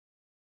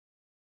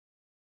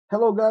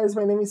Hello guys,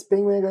 my name is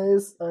Penguin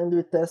guys, and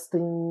we're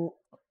testing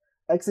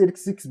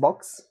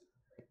X86Box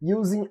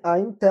using a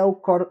Intel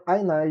Core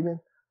i9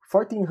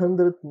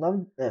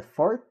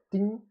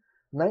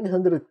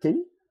 14900K.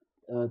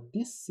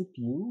 This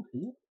CPU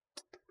here.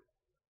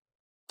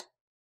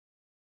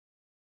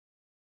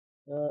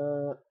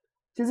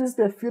 This is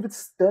the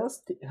first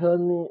test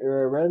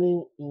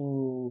running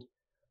in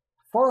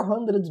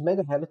 400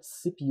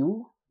 MHz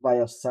CPU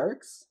via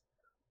Circs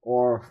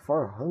or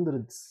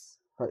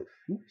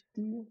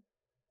 450.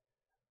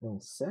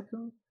 1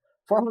 second.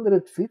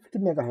 450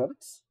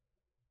 MHz.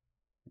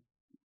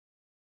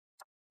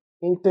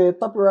 In the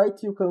top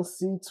right, you can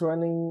see it's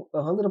running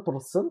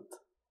 100%.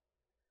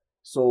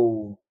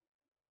 So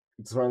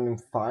it's running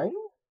fine,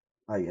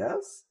 I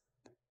guess.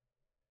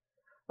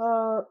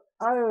 I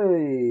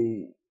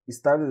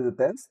started the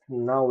test.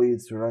 Now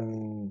it's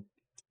running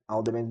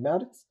all the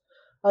benchmarks.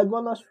 I'm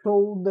gonna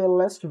show the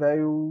last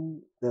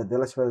value, the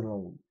last value,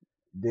 no,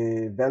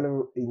 the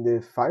value in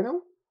the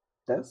final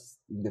test,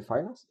 in the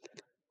finals.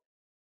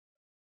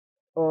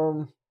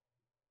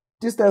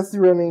 This test is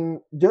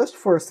running just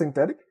for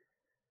synthetic.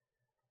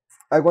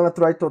 I'm gonna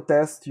try to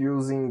test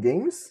using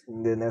games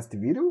in the next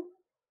video.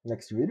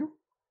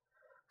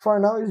 For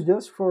now, it's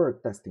just for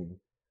testing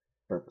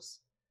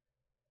purpose.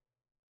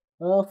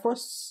 For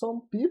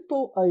some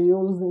people, I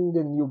using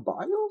the new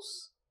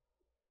BIOS,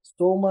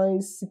 so my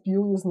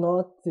CPU is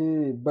not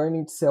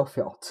burning itself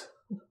out.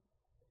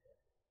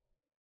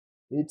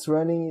 It's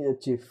running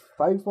at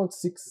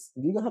 5.6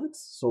 GHz,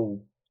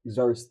 so it's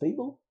very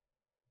stable.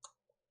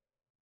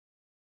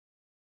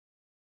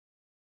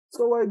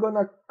 So I'm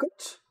gonna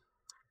cut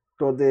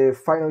to the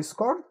final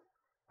score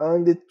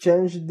and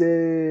change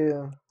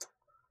the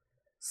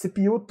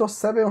CPU to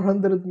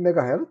 700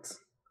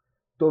 MHz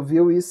to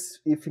view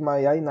if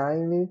my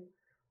i9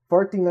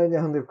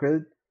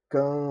 14900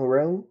 can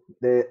run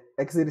the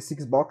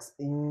X86Box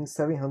in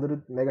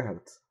 700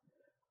 MHz.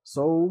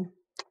 So,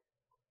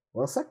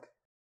 1 sec.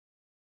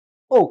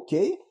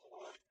 Okay,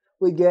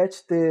 we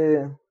get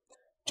the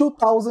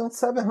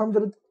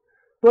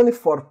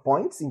 2724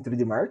 points in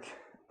 3D Mark,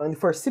 and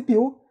for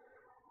CPU,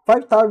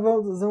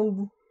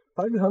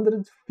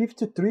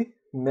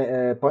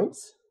 5553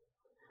 points.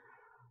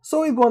 So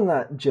we're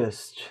gonna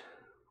just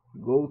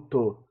go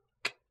to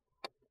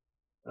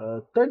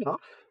turn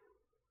off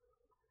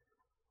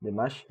the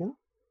machine.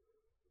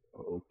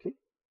 Okay.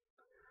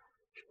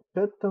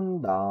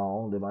 Shutting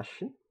down the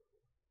machine.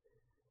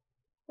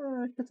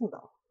 Shutting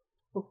down.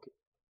 Okay.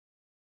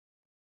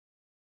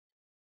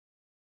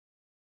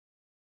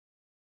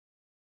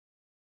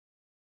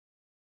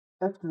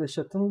 After the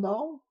shutting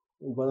down,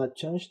 we're gonna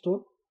change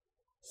to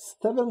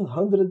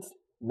 700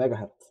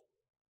 MHz.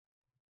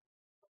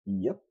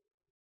 Yep.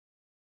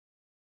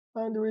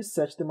 And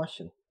reset the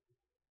machine.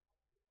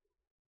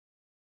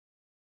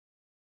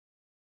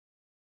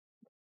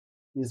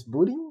 Is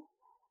booting?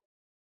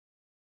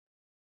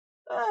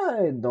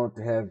 I don't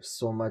have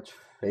so much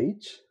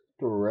faith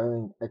to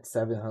run at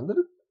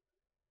 700,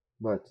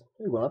 but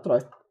we're gonna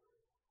try.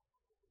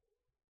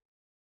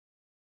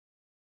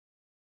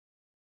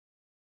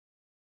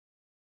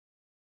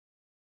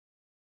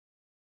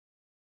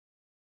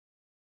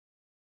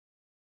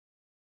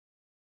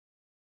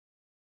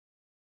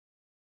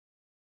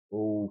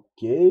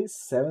 Okay,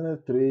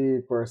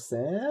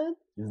 73%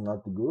 is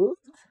not good.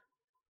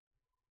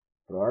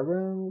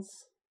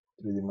 Programs,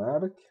 3D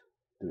Mark,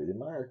 3D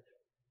Mark.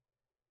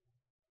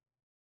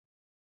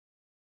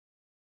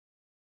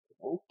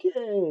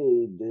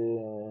 Okay,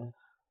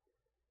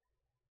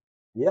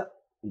 yeah,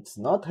 it's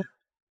not,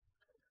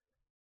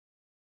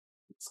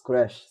 it's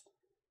crashed.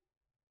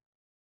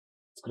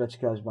 It's crashed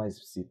because my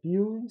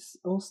CPU is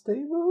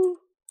unstable,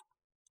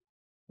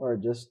 or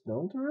just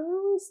don't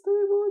run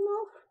stable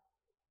enough.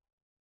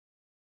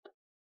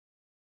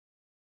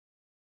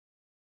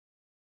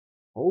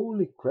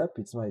 Holy crap,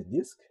 it's my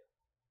disk.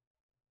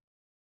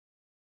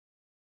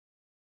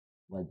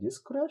 My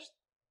disk crashed.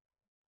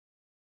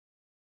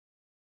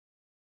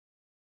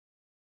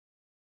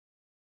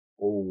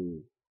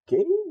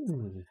 Okay.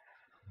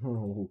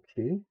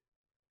 Okay.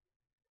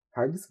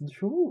 Hard disk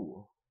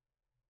show.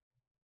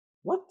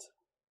 What?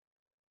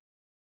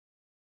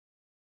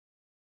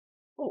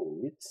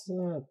 Oh, it's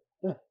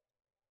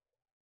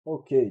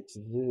okay. It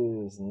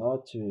is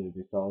not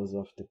because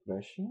of the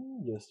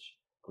crashing, just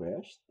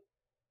crashed.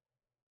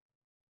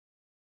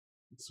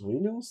 It's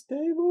really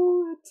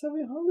unstable at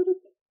 700.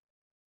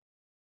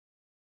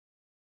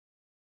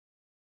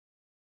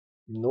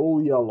 No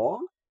yellow.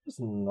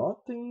 There's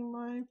nothing in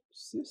my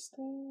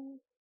system.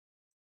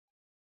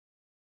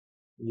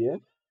 Yeah,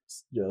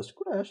 it's just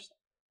crashed.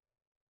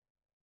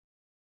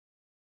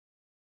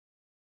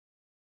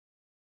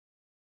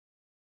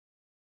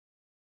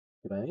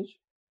 Strange.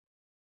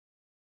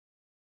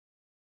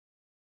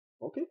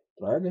 Okay,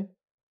 try again.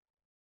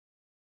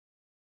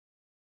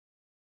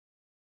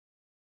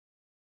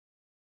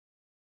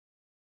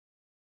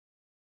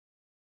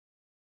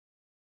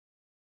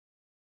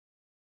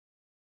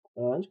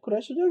 And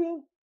crashed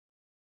again.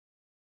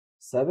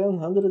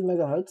 700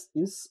 MHz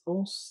is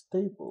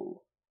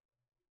unstable.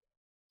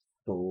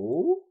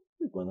 So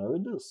we're gonna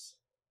reduce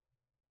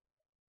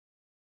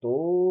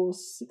to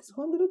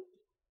 600.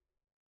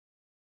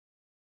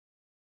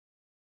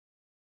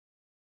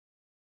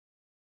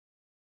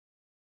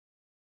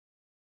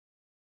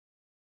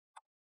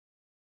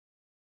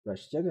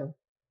 Crash it again.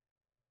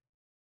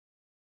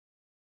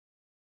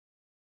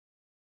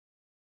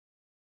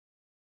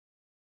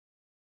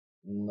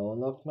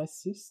 None of my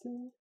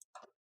system.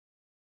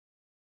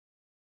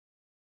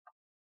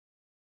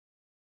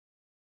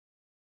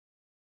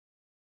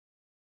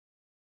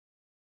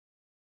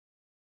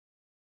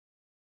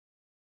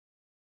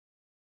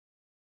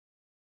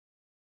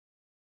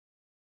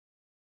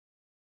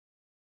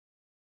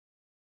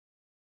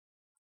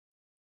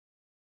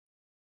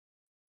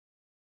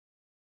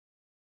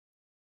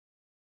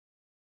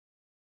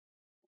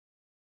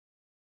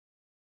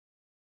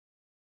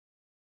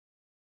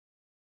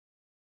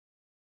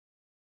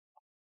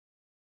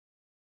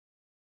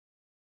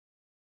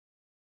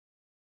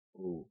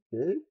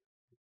 Okay.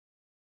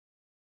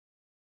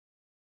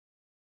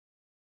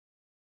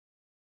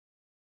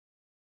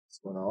 It's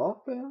gonna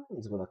open.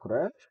 It's gonna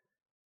crash.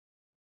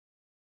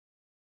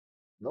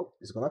 Nope,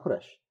 it's gonna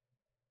crash.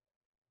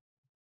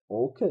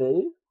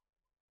 Okay.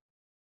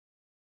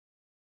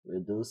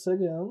 Reduce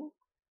again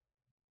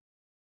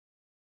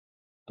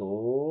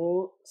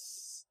to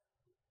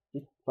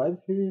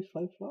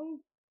 5355.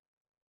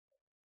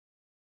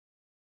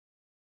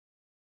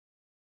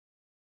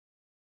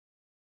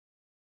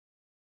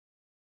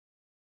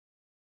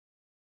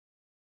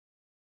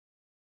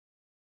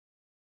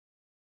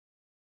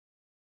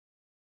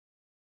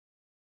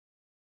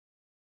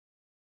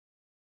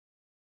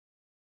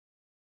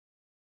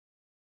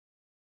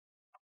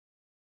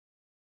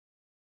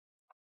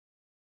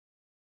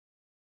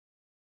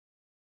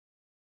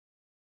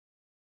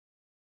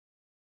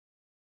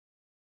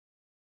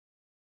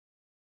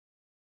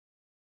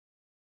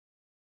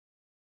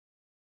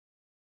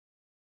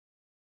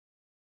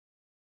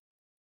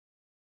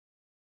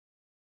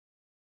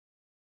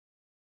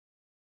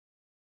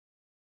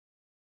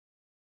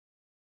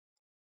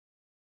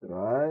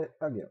 Try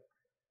again.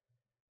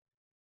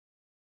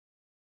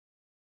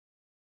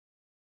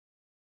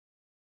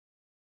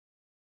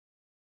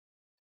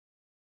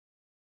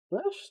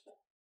 Crashed?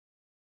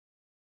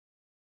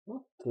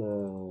 What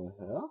the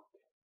hell?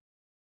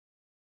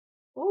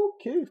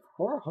 Okay,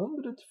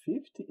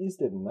 450 is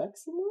the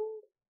maximum?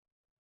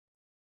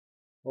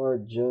 Or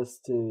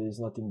just is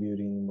not in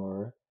beauty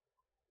anymore?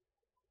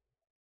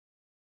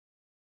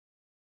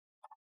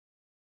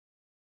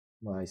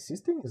 My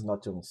system is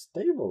not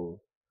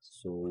unstable.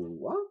 So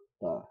what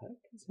the heck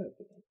is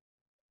happening?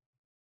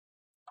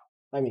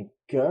 I mean,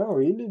 can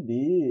really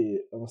be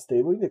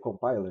unstable in the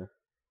compiler.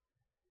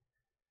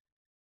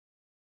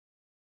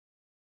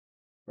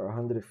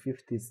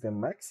 450 is the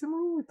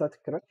maximum without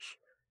crash?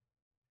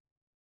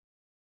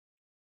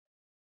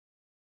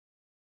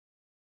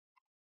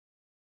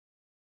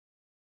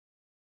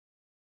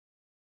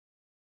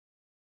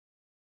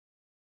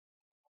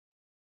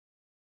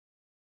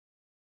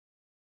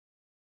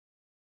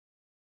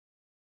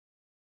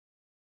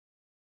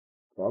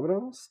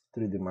 Programs,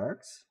 3D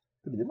marks,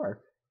 3D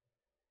mark.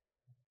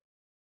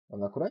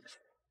 Wanna crash?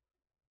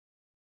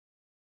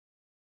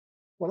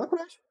 Wanna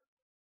crash?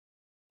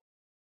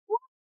 What?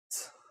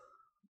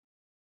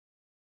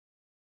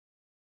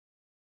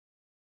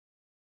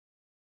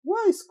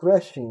 Why is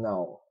crashing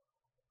now?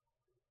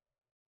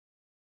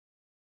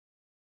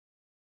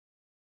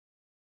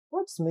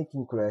 What's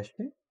making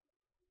crashing?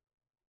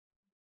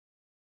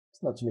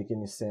 It's not making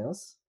any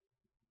sense.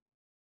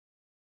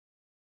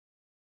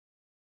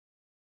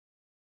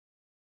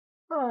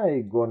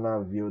 I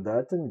gonna view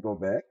that and go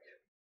back.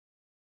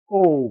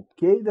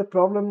 Okay, the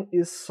problem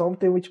is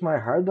something with my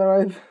hard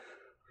drive.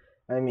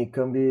 I mean,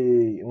 can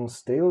be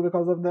unstable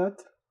because of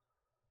that.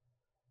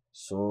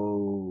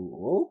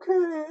 So,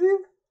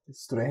 okay,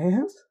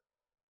 strange.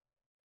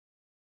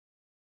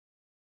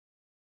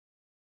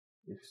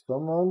 If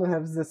someone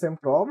has the same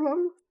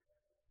problem,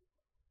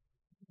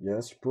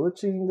 just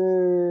put in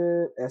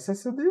the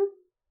SSD.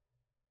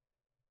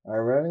 I'm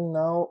running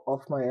now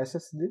off my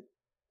SSD,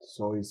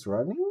 so it's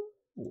running.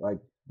 I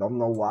don't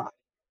know why.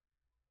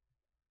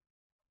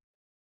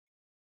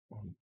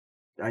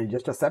 I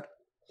just accept.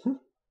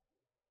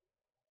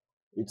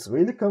 It's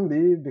really can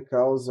be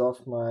because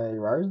of my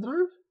hard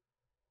drive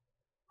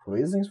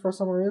freezing for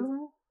some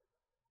reason.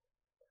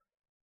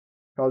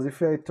 Because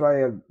if I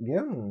try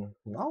again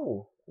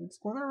now, it's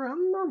gonna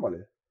run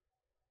normally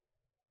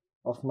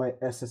off my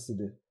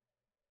SSD.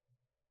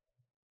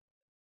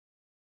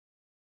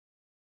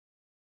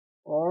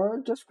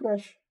 Or just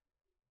crash.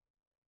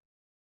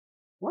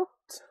 What?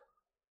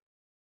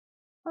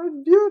 I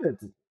viewed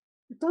it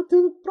without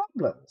any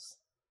problems.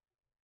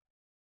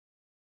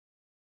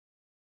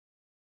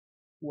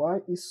 Why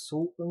is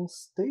so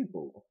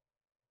unstable?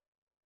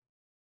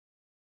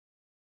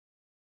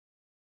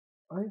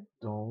 I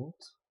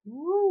don't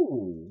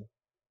know.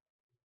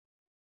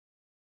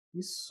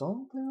 Is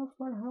something of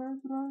my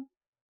hard drive?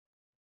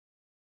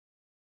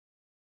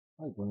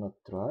 I'm gonna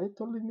try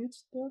to limit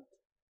that.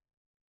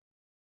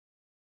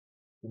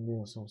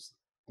 Conditions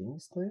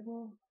things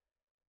stable.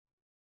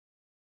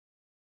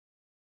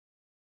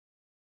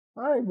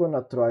 I'm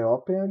gonna try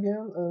open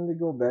again and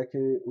go back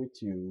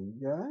with you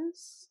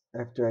guys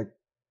after I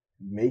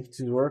make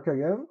this work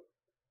again.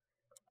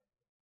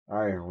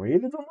 I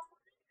really don't know.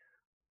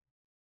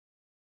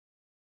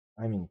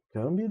 I mean,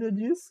 can be the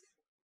disk?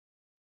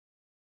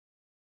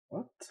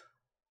 What?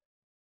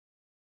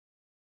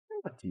 I'm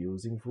not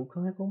using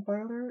Vulkan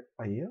compiler.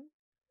 I am?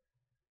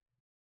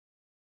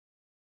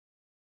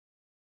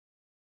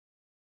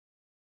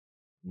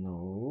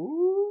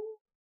 No.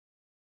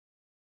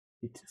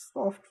 It is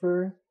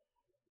software.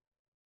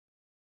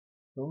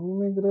 Don't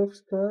make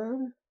graphics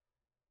card.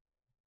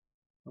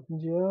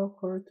 OpenGL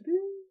Core 3.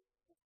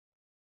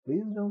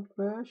 Please don't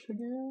crash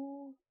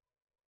again.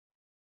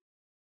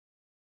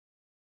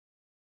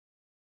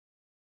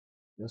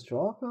 Just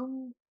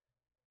open.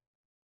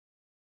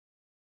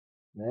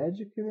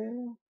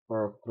 Magically.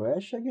 Or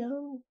crash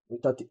again.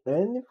 Without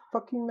any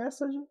fucking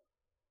message.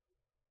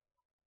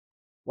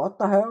 What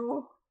the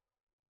hell?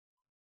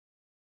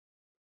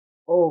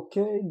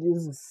 Okay,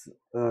 this is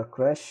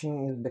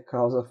crashing is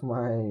because of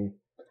my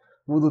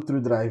Voodoo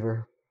 3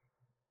 driver.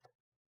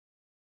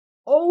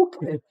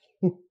 Okay.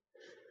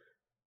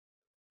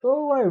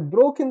 So I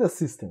broken the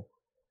system.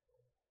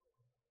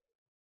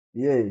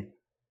 Yay.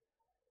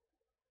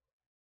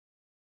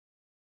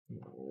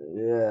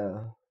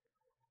 Yeah.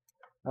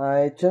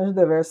 I changed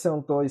the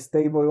version to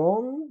stable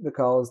on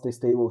because the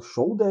stable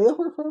showed the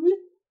error for me.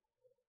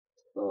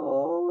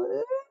 So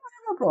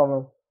no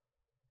problem.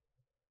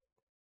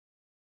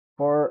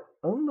 For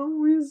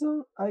unknown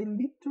reason, I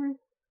literally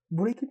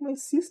break my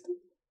system.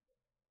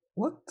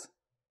 What?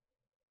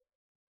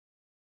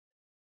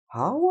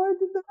 How I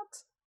did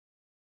that?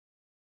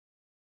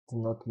 Did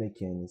not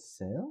make any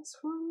sense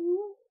for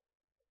me.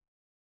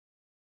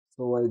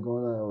 So I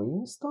gonna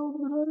reinstall the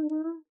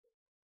driver.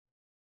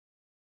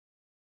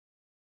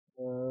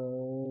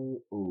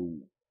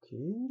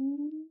 Okay.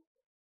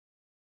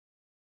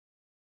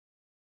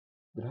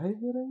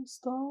 Driver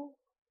install.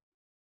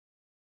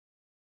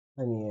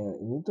 I mean,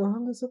 you need to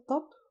run the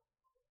setup.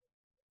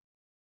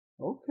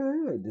 Okay,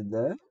 I did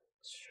that.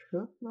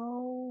 Shut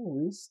now.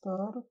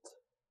 Restart.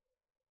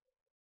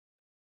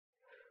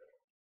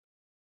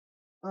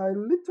 I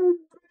literally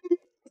did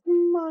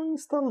my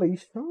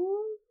installation.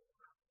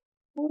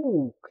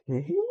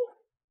 Okay.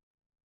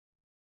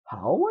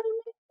 How I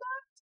made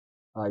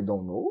that? I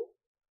don't know.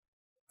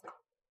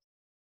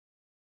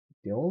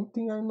 The only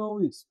thing I know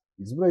is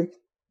it's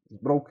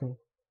broken.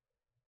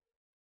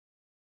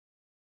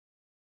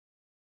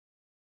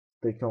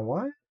 Take a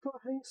while to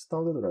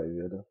reinstall the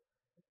driver.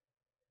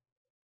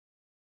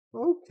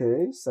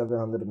 Okay,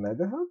 700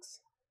 megahertz.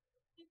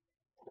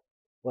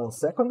 1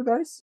 second,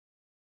 guys.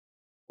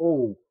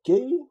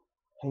 Okay,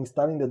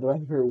 reinstalling the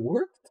driver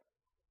worked.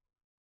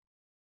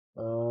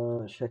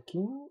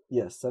 Checking.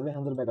 Yes,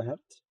 700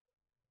 megahertz.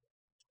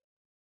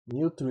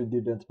 New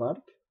 3D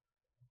benchmark.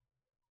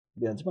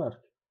 Benchmark.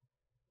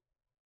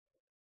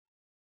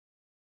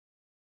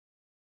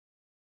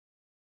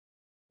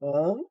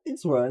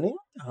 It's running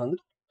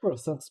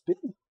 100%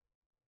 speed.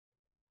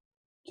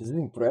 Which is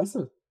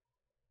impressive.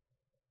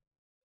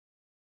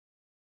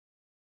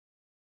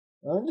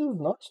 I'm just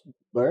not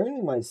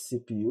burning my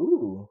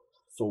CPU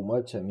so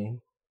much, I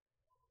mean.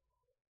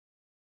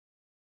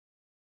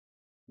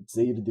 It's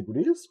 80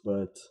 degrees,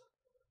 but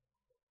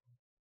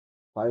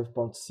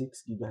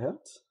 5.6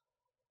 gigahertz.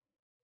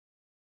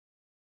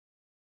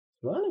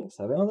 Running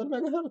 700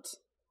 megahertz.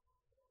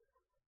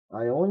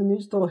 I only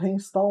need to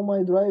reinstall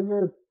my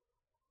driver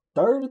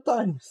 30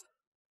 times.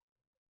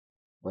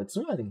 But it's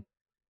running.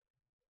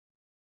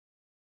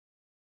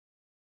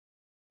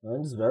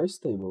 And it's very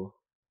stable.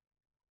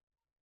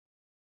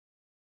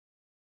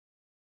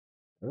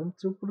 And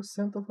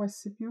 2% of my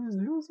CPU is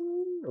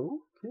using.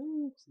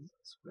 Okay,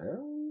 it's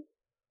very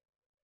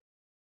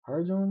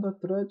hard on the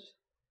thread.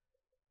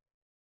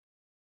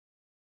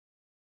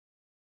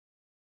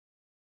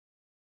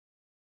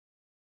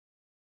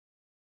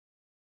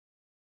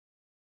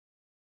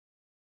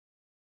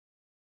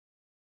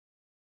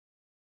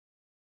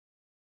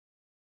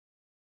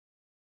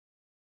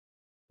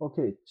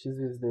 Okay, this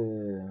is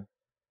the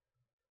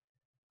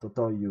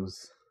total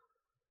use.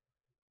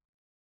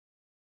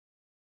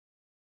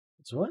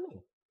 It's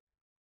running.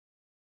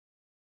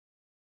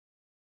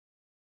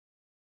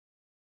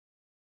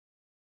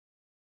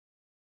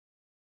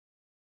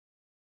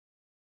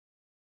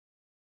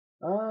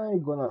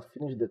 I'm gonna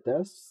finish the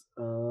tests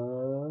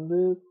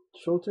and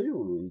show to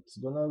you. It's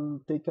gonna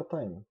take a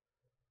time.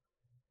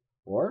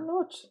 Or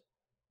not.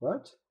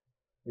 But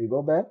we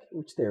go back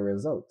with the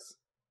results.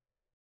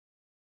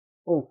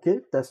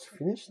 Okay, test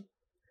finished.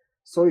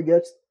 So you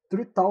get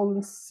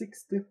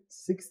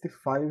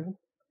 3065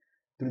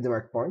 3D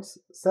mark points,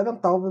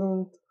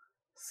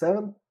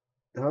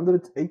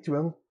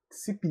 7781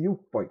 CPU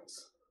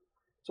points.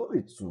 So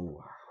it's a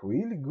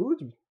really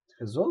good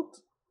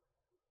result.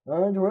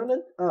 And run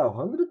at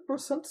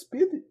 100%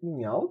 speed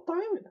in all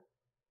time.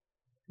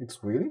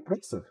 It's really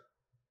impressive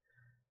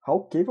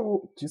how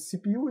capable this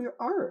CPU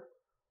are.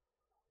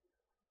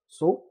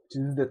 So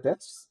this is the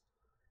tests.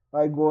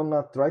 I'm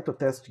gonna try to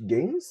test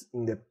games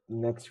in the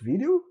next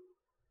video.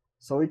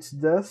 So it's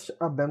just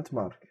a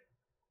benchmark.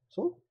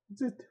 So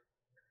that's it.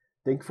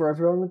 Thank you for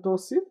everyone to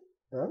see.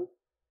 And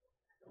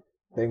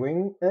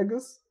penguin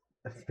eggs,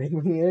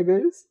 penguin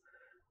eggs,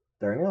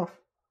 turning off.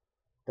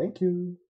 Thank you.